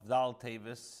Dal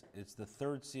Teves. It's the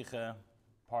third Sicha,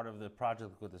 part of the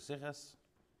project Likkutei Sichos.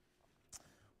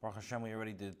 Baruch Hashem, we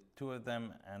already did two of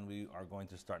them, and we are going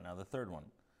to start now the third one.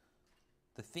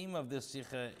 The theme of this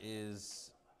Sicha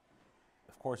is,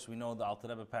 of course, we know the Alter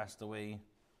Rebbe passed away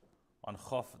on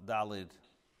Chof Dalid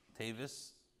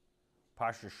Teves,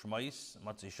 Parsha Shmois,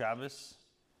 Motzei Shabbos.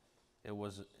 It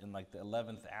was in like the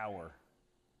 11th hour,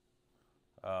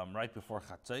 right before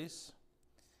Chatzos.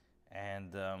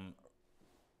 And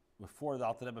before the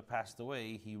Alter Rebbe passed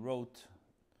away, he wrote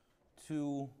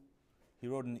an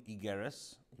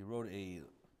Igeres. He wrote a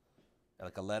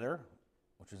letter,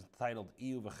 which is entitled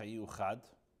Iyu V'chayu Chad.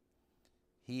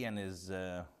 He and his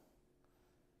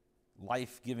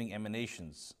life-giving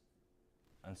emanations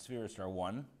and spheres are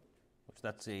one,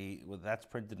 that's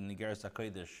printed in Igeres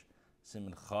HaKodesh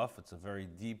Siman Chaf. It's a very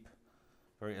deep,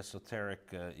 very esoteric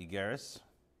Igeres.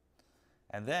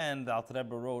 And then the Alter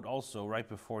Rebbe wrote also, right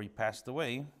before he passed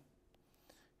away,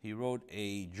 he wrote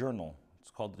a journal. It's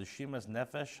called the Shimas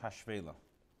Nefesh Hashvela.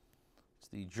 It's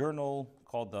the journal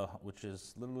which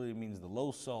is literally means the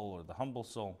low soul or the humble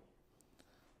soul.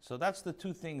 So that's the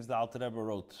two things the Alter Rebbe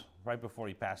wrote right before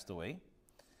he passed away.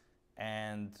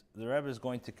 And the Rebbe is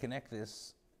going to connect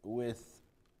this with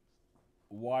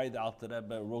why the Alter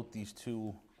Rebbe wrote these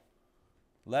two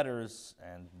letters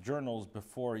and journals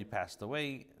before he passed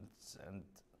away.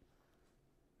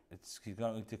 He's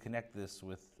going to connect this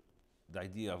with the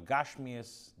idea of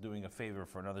Gashmias, doing a favor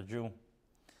for another Jew.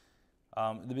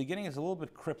 The beginning is a little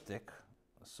bit cryptic,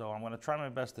 so I'm going to try my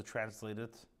best to translate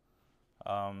it,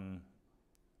 and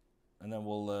then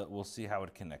we'll see how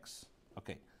it connects.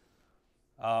 Okay.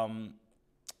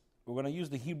 We're going to use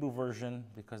the Hebrew version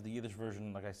because the Yiddish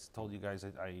version, like I told you guys,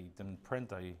 I didn't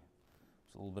print.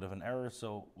 It's a little bit of an error,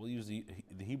 so we'll use the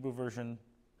Hebrew version.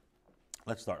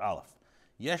 Let's start. Aleph.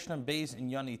 Yeshnam beis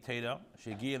inyani Teda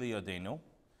shegiya liyodenu.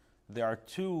 There are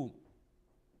two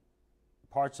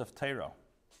parts of Torah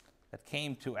that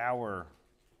came to our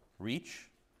reach.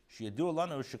 Sheyadu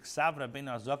lanu sheksav Rabbeinu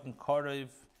Hazaken karev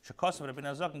shekosav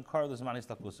Rabbeinu Hazaken karev l'zman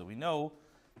histakusa. We know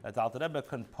that the Alter Rebbe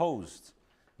composed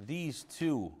these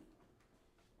two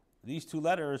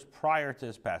letters prior to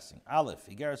his passing. Aleph,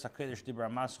 Igeres HaKodesh Dibra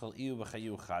Maschal Iyu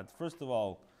V'chayu Chad. First of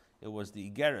all, it was the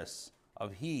Igeres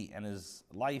of he and his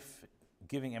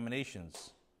life-giving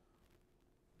emanations.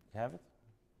 You have it?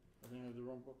 I think I have the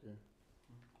wrong book here.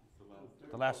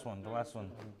 The last one, the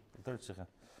third Sicha.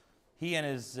 He and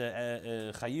his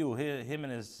Chayu, him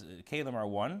and his Kalim are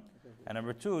one. Okay. And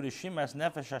number two, the Shimas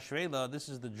Nefesh Hashvela, this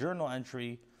is the journal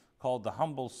entry called the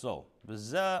humble soul.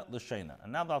 B'zeh l'sheina.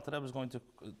 And now the Alter Rebbe is going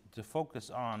to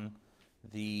focus on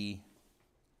the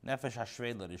Nefesh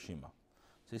Hashvela Rishima.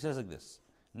 So he says like this: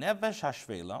 Nefesh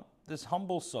Hashvela, this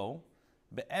humble soul,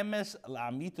 be'emes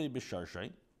la'amitoi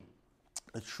b'sharshay,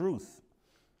 the truth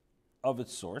of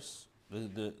its source,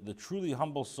 the truly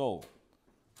humble soul.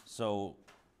 So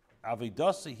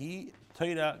avidasahi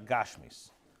Torah gashmis,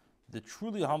 the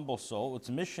truly humble soul, its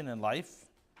mission in life,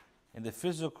 in the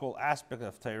physical aspect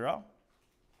of Torah,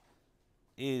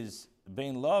 is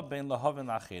bein lahavin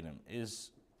lacherim, is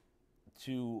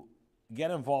to get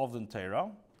involved in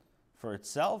Torah for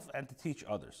itself and to teach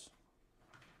others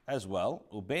as well.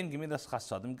 Ubein gemilas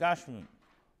chasadim gashmim,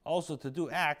 also to do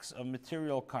acts of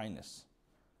material kindness.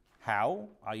 How?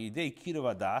 Ayidei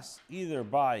kiruv adas, either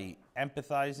by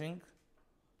empathizing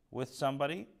with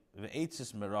somebody,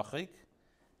 ve'etzis merachik,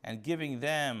 and giving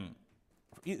them,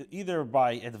 either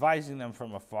by advising them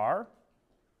from afar,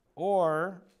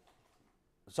 or,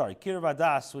 kiruv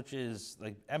adas, which is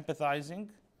like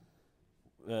empathizing,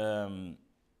 ve'etzis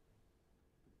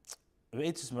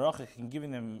merachik, and giving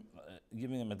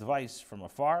them advice from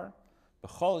afar,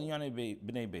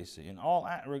 in all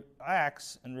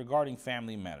acts and regarding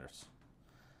family matters.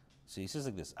 So he says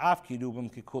like this: Af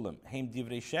kirubim kikulim heim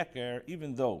divrei sheker.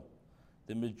 Even though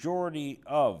the majority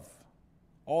of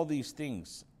all these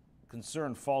things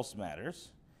concern false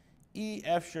matters,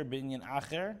 efsher binyan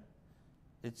acher,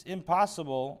 it's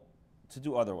impossible to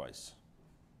do otherwise.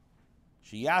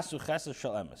 Shiyasu chesed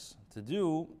shel emes, to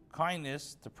do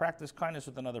kindness, to practice kindness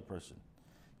with another person.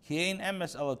 Ki ein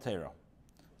emes ela Torah.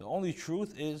 The only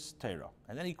truth is Torah.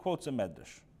 And then he quotes a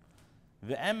medrash.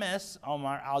 Ve'emes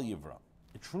amar al yivra.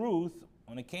 The truth,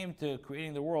 when it came to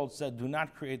creating the world, said, do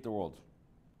not create the world.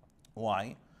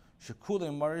 Why?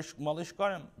 Shekulim malish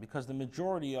garim, because the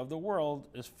majority of the world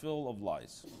is full of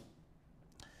lies.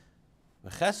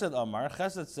 Chesed amar,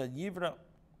 Chesed said yivra.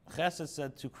 Chesed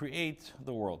said to create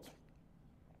the world.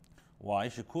 Why?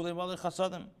 Shekulim malish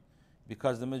chasadim,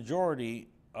 because the majority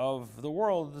of the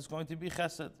world is going to be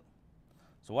Chesed.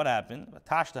 So what happened?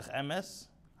 Tashtach emes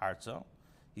arza,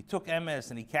 He took emes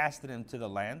and he cast it into the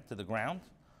land, to the ground.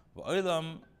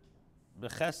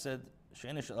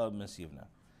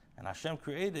 And Hashem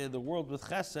created the world with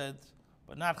chesed,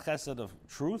 but not chesed of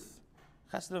truth,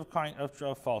 chesed of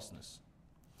falseness.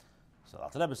 So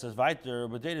the Rebbe says, so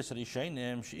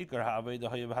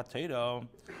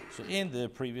in the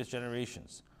previous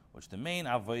generations, which the main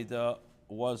avodah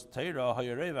was Torah,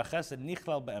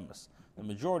 the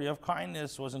majority of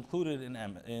kindness was included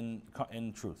in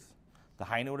truth. The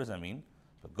Hainu, what does that mean?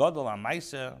 The Gadol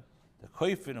HaMaisa, the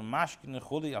Koifin and Mashkin and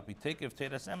Chuli, Apitekev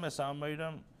Teres Emes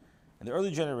HaAmayram. In the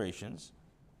early generations,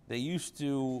 they used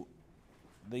to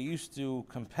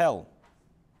compel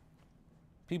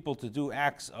people to do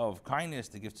acts of kindness,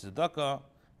 to give tzedakah,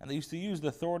 and they used to use the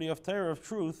authority of Torah, of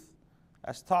truth,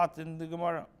 as taught in the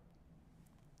Gemara.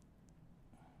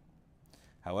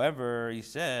 However, he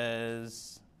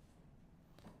says,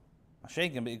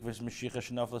 however,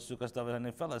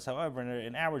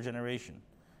 in our generation,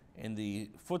 in the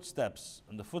footsteps,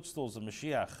 in the footstools of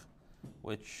Mashiach,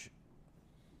 which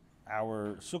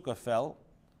our sukkah fell,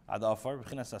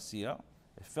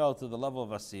 it fell to the level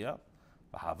of Asiyah,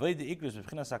 and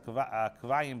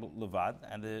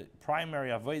the primary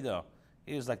avodah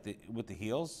is like with the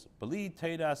heels,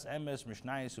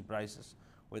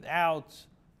 without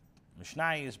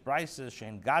Mishnayis, Brises,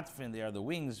 Shein Gadfin, they are the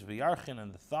wings, V'yarchin,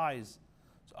 and the thighs.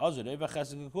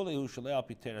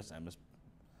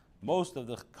 Most of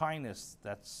the kindness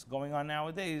that's going on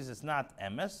nowadays is not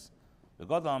emes. So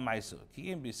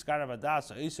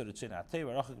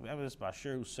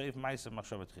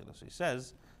he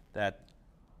says that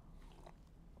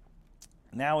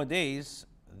nowadays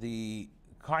the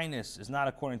kindness is not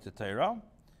according to Torah,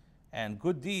 and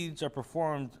good deeds are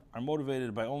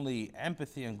motivated by only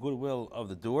empathy and goodwill of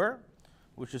the doer,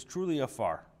 which is truly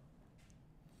afar.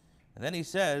 And then he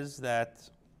says that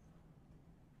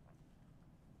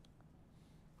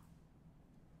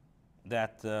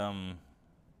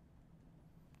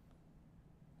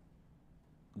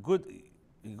good,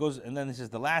 he goes, and then he says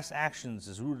the last actions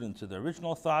is rooted into the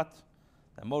original thought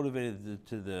that motivated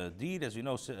to the deed, as you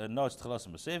know, it's tchilas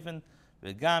and b'sefen,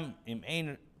 v'gam im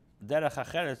ein derech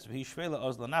acheretz v'hishvela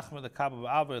oz l'nachme l'kaba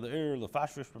b'alver l'ir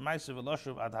l'fashvish b'maisev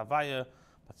v'loshuv ad havaya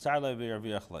b'tzarlei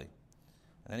v'yarviachlei.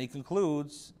 And then he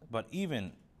concludes, but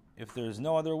even if there is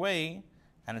no other way,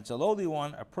 and it's a lowly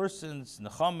one, a person's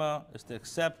nechama is to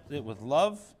accept it with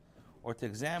love, or to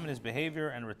examine his behavior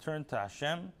and return to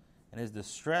Hashem in his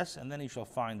distress, and then he shall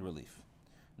find relief.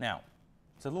 Now,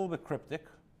 it's a little bit cryptic,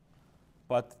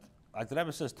 but like the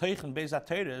Rebbe says, Teichen Beis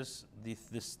HaTeiros,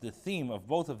 the theme of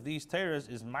both of these Teiros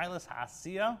is Milas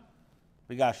HaAsiyah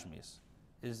B'Gashmis,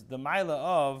 is the Mila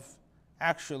of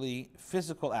actually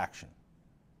physical action.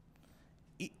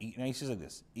 Now he says like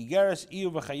this: Igeres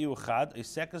iu v'chayu echad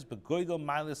isekas begoydel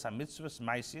milas hamitzvos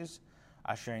maisis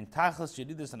asher in tachlis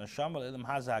yedidas and hasham elam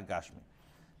haza hagashmi.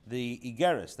 The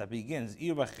igeres that begins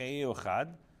iu v'chayu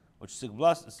echad, which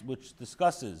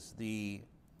discusses the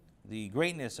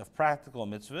greatness of practical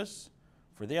mitzvahs,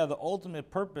 for they are the ultimate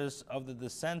purpose of the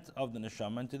descent of the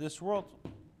neshama into this world.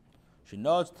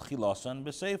 Shenod tchilasan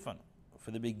b'seifan, for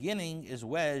the beginning is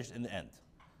wedged in the end.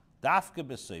 Dafka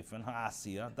b'seifan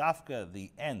ha'asiyah, dafka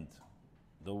the end,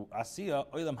 the asiyah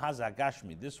oilam haza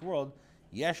gashmi, this world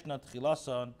yeshna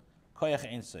tchilasan koyach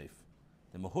ein seif,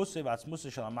 the mehusev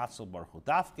atzmusa shel hamatzil baruch hu.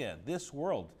 Dafka this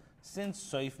world, since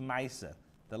seif ma'isa,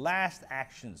 the last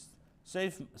actions,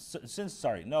 tchilasan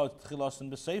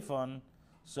b'seifan,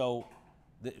 so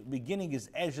the beginning is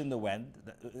edged in the end.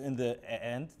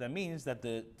 That means that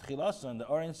the tchilasan, the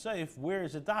or in seif, where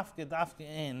is it dafka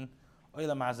in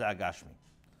oilam haza gashmi.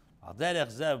 Al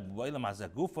derech zev b'olam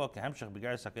hazagufa kehemshach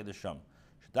b'geres hakedesh sham.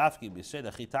 Dafki b'sed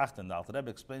achi tachten. The Alter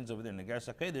Rebbe explains over there in the Geres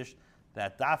hakedesh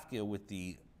that dafki with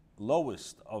the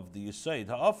lowest of the yesod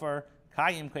ha'ofar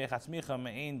kayim koyechatzmicha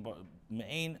me'ein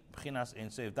b'chinas ein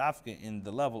seif. Dafki in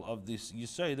the level of this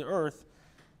yesod, the earth,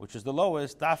 which is the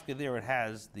lowest. Dafki there it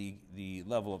has the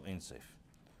level of ein seif.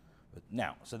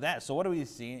 Now, so what do we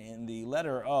see in the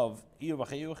letter of Iyu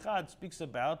v'chayu echad? Speaks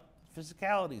about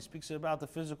physicality, speaks about the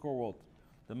physical world,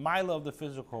 the mila of the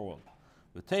physical world.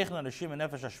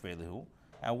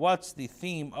 And what's the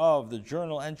theme of the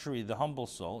journal entry, the humble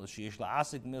soul?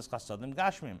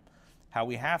 How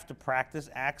we have to practice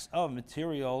acts of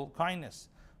material kindness.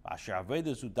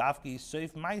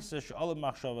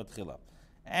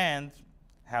 And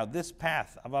how this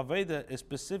path of Aveda is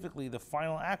specifically the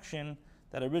final action,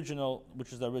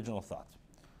 which is the original thought.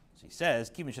 So he says,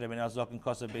 if the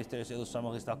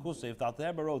Alter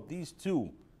Rebbe wrote these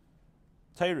two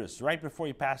Teres, right before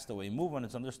he passed away. Move on,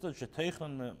 it's understood.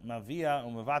 Sheteichon mavia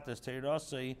umevates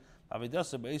teirosei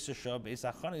avedasa beisasha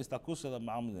beisachana istakusela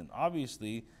ma'amlin.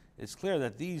 Obviously, it's clear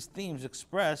that these themes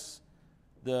express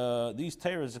these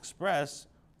Teres express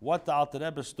what the Alter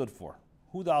Rebbe stood for,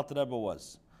 who the Alter Rebbe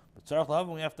was. But Tzarech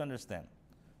Lahavin, we have to understand.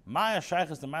 Maya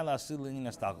Shaychus the Maila Asilin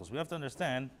Astalkus. We have to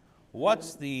understand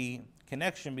what's the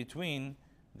connection between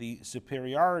the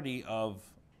superiority of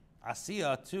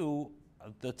Asiya to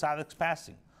the Tzaddik's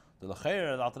passing. The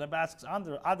Lecheir, the Alter Rebbe asks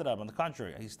Adrab, on the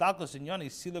contrary. Histalkus in Yoni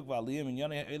Siluk Valiyim in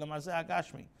Yoni Elam Azeh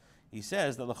Agashmi. He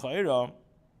says that Lecheir,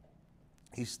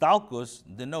 Histalkus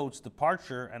denotes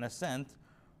departure and ascent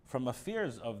from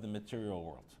affairs of the material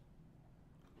world.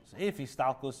 So if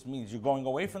Histalkus means you're going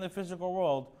away from the physical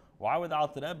world, why would the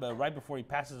Alter Rebbe, right before he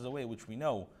passes away, which we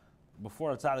know,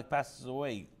 before a tzaddik passes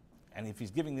away, and if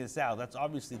he's giving this out, that's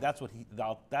what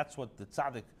the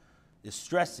tzaddik is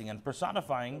stressing and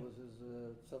personifying.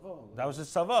 That was his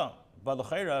tzava. But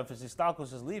l'cheira, if his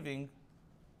Histalkus is leaving,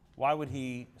 why would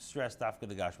he stress Dafka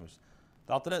the Gashmus?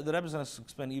 The Rebbe is going to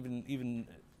explain even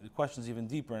the questions even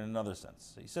deeper in another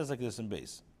sense. He says like this in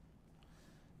base.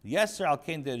 Yes, sir,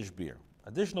 al-kain derish bir.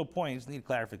 Additional points need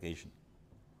clarification.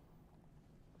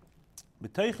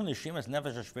 B'toichen l'shimas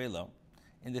nefesh hashvela,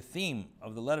 in the theme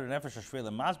of the letter nefesh hashvela,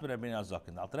 masber Rabbeinu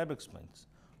Azaken, the Alter Rebbe explains,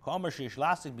 K'omer sheish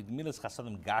lasik b'gmilas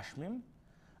chasadim gashmim,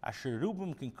 asher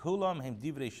rubim kin kulam hem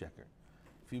divrei sheker.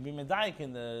 If you be medayik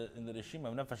in the Rishim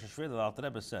of nefesh hashvela, the Alter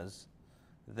Rebbe says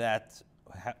that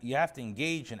you have to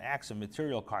engage in acts of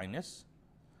material kindness,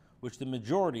 which the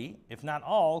majority, if not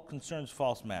all, concerns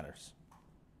false matters.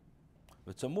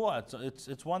 It's a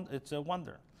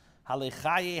wonder.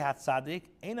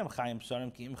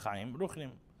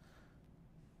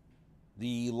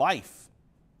 The life,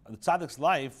 the tzaddik's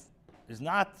life, is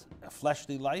not a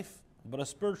fleshly life, but a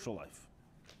spiritual life.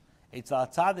 It's a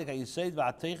tzaddik hayised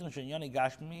v'ateichen shenyani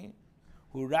gashmi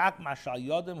hu rak mashal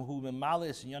yodem hu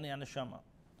memalis nyani aneshama.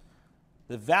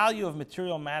 The value of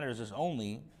material matters is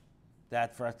only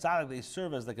that for a tzaddik they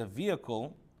serve as like a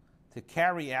vehicle to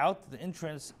carry out the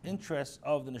interests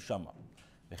of the neshama.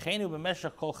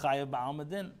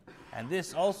 And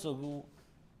this also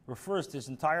refers to his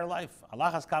entire life. So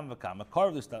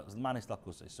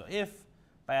if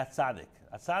by a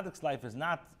tzaddik's life is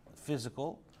not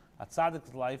physical, a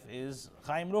tzaddik's life is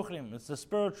chayim ruchrim, it's a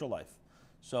spiritual life.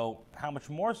 So how much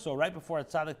more so right before a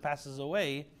tzaddik passes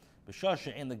away,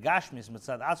 in the gashmis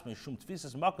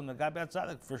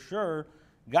for sure,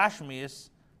 gashmis,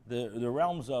 the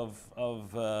realms of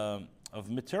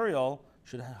material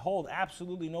should hold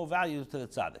absolutely no value to the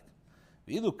tzaddik.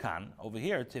 Over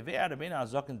here, here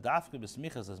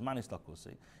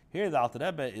the Alter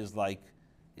Rebbe is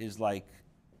like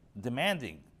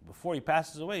demanding before he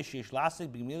passes away. Here the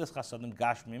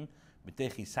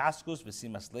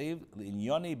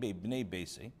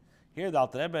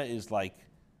Alter Rebbe is like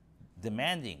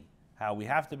demanding how we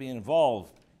have to be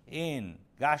involved in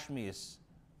gashmis,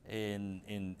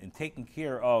 in taking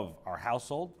care of our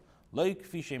household. Not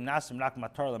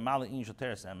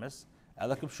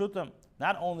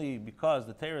only because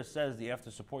the Torah says that you have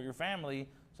to support your family,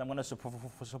 so I'm going to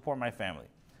support my family.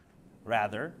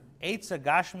 Rather, Eitza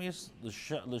Gashmis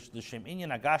l'shem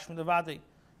inyan agashmi levadi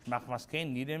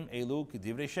shmachmaskein nidim elu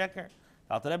k'divrei sheker.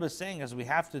 Alter Rebbe is saying as we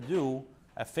have to do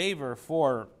a favor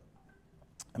for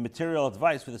a material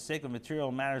advice for the sake of material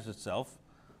matters itself,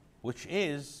 which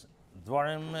is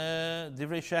dvarim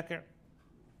divrei sheker.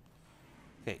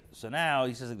 Okay, so now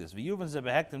he says like this: V'yuvan ze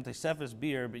behektim tesefes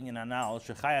bir b'inyan anal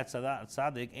shechayat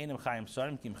tzadik einem chayim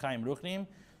sarim kim chayim ruchnim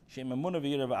shem emuna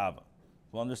v'yira v'ava.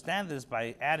 We'll understand this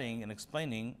by adding and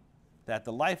explaining that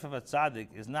the life of a tzaddik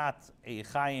is not a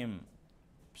chayim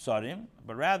sarim,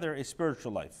 but rather a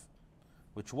spiritual life.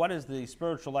 Which, what is the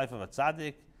spiritual life of a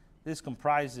tzaddik? This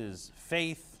comprises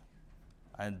faith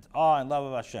and awe and love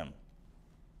of Hashem.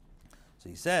 So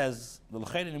he says the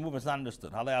l'chein movement is not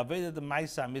understood. Halei aveda the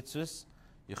ma'isa mitzvus.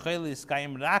 The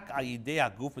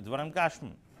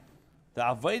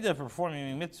avodah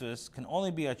performing mitzvahs can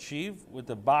only be achieved with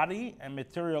the body and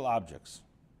material objects.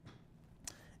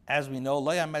 As we know,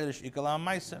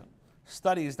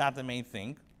 study is not the main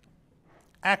thing.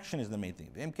 Action is the main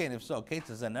thing. If so,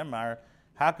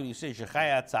 how could you say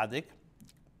shechaya tzaddik?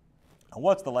 And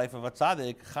what's the life of a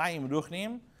tzaddik? Chaim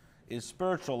ruchnim is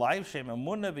spiritual life, shem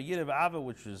emunah v'yira v'ava,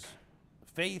 which is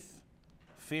faith,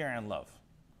 fear, and love.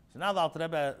 So now the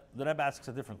Rebbe asks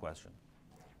a different question.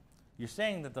 You're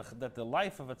saying that the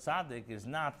life of a tzaddik is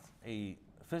not a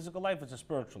physical life, it's a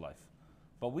spiritual life.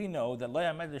 But we know that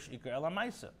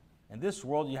in this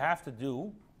world you have to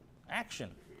do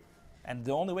action. And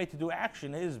the only way to do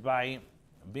action is by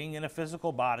being in a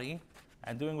physical body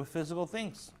and doing with physical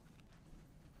things.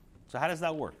 So how does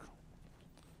that work?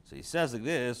 So he says like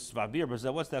this,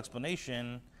 what's the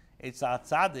explanation? It's a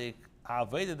tzaddik,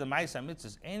 avodah the ma'aseh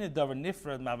mitzvahs, ain't a davar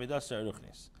nifrad ma'avodas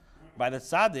haruchnis. By the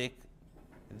tzaddik,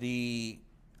 the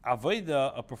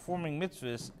avodah of performing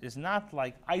mitzvahs is not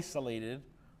like isolated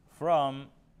from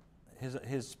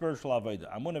his spiritual avodah.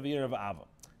 Amunah v'yirah v'ava.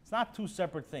 It's not two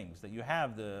separate things, that you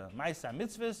have the ma'aseh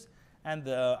mitzvahs and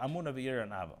the amunah v'yirah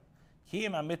and ava.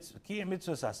 Kiyam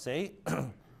mitzvahs asay,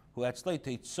 who atzlei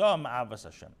teitzah ma'avas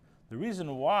Hashem. The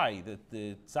reason why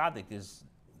the tzaddik is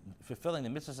fulfilling the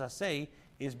mitzvahs asay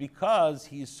is because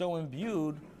he is so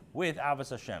imbued with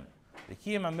avas Hashem. The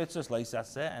kiyam mitzvahs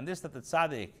leisaseh, and this that the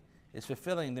tzaddik is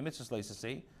fulfilling the mitzvahs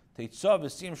leisaseh, teitzah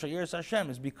v'sim shayiras Hashem,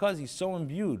 is because he's so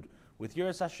imbued with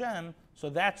yiras Hashem. So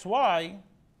that's why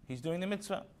he's doing the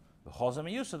mitzvah.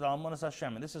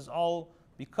 And this is all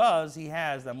because he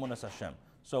has the amunas Hashem.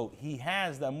 So he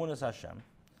has the amunas Hashem,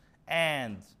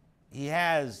 and he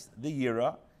has the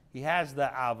yira, he has the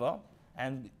ava,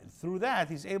 and through that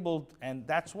he's able, and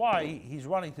that's why he's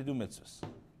running to do mitzvahs.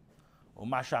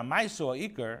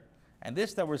 And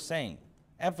this that we're saying,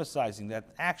 emphasizing that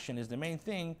action is the main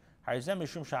thing,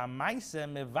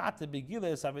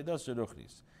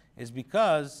 is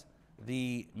because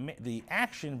the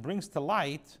action brings to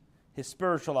light his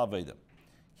spiritual avodah.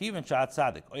 Even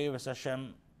tzaddik, oyeves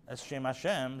Hashem as Shem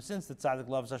Hashem, since the tzaddik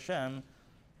loves Hashem,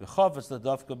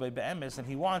 and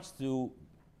he wants to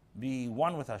be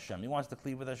one with Hashem, he wants to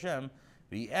cleave with Hashem,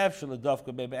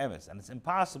 and it's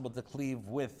impossible to cleave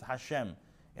with Hashem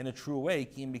in a true way,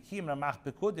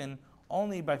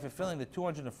 only by fulfilling the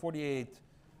 248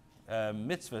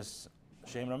 mitzvahs,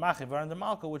 Shem Ramach Ivar and the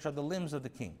Malka, which are the limbs of the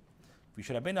king. Like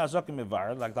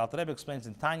the Alter Rebbe explains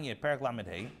in Tanya, Perek Lamed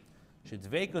Hey,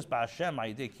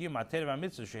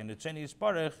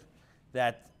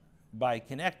 that by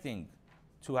connecting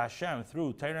to Hashem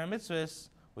through Torah and mitzvahs,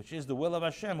 which is the will of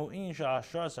Hashem,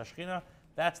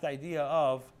 that's the idea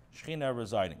of Shechina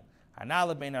residing.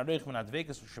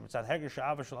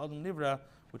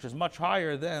 Which is much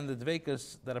higher than the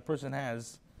dvekas that a person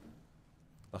has.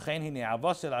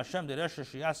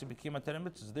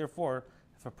 Therefore,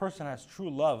 if a person has true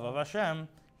love of Hashem,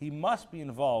 he must be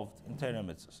involved in Torah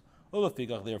mitzvahs.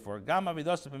 Therefore,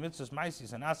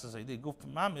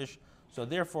 so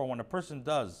therefore, when a person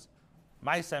does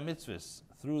ma'aseh mitzvahs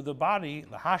through the body,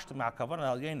 to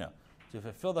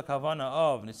fulfill the kavanah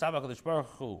of Nisabah Kadosh Baruch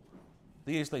Hu,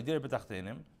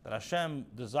 that Hashem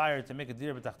desired to make a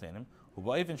dir b'tachtenim,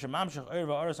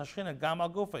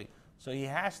 so he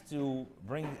has to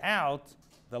bring out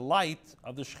the light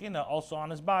of the Shechina also on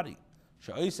his body.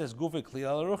 That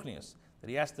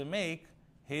he has to make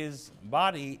his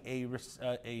body a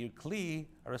kli,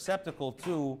 a receptacle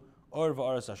to Or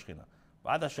v'Oros HaShechina. He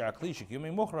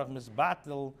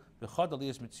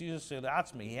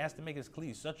has to make his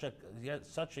kli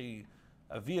such a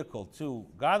vehicle to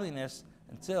godliness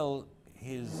until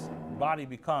his body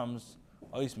becomes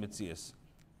ois mitzias.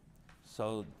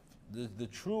 So the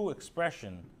true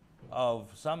expression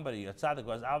of somebody, a tzaddik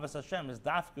who has avos Hashem, is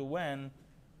dafka when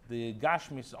the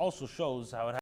Gashmis also shows how it